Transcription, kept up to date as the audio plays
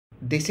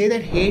They say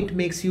that hate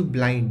makes you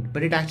blind,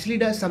 but it actually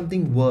does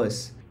something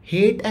worse.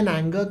 Hate and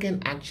anger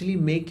can actually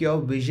make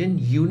your vision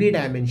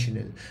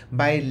unidimensional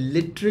by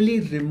literally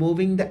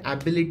removing the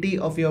ability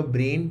of your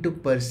brain to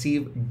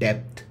perceive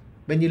depth.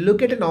 When you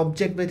look at an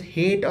object with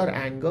hate or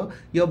anger,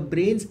 your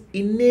brain's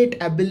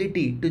innate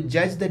ability to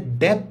judge the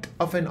depth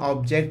of an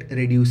object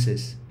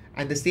reduces.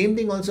 And the same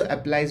thing also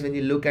applies when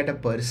you look at a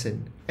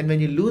person. And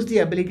when you lose the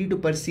ability to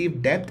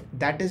perceive depth,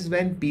 that is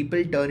when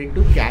people turn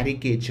into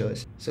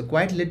caricatures. So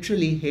quite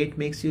literally, hate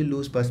makes you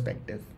lose perspective.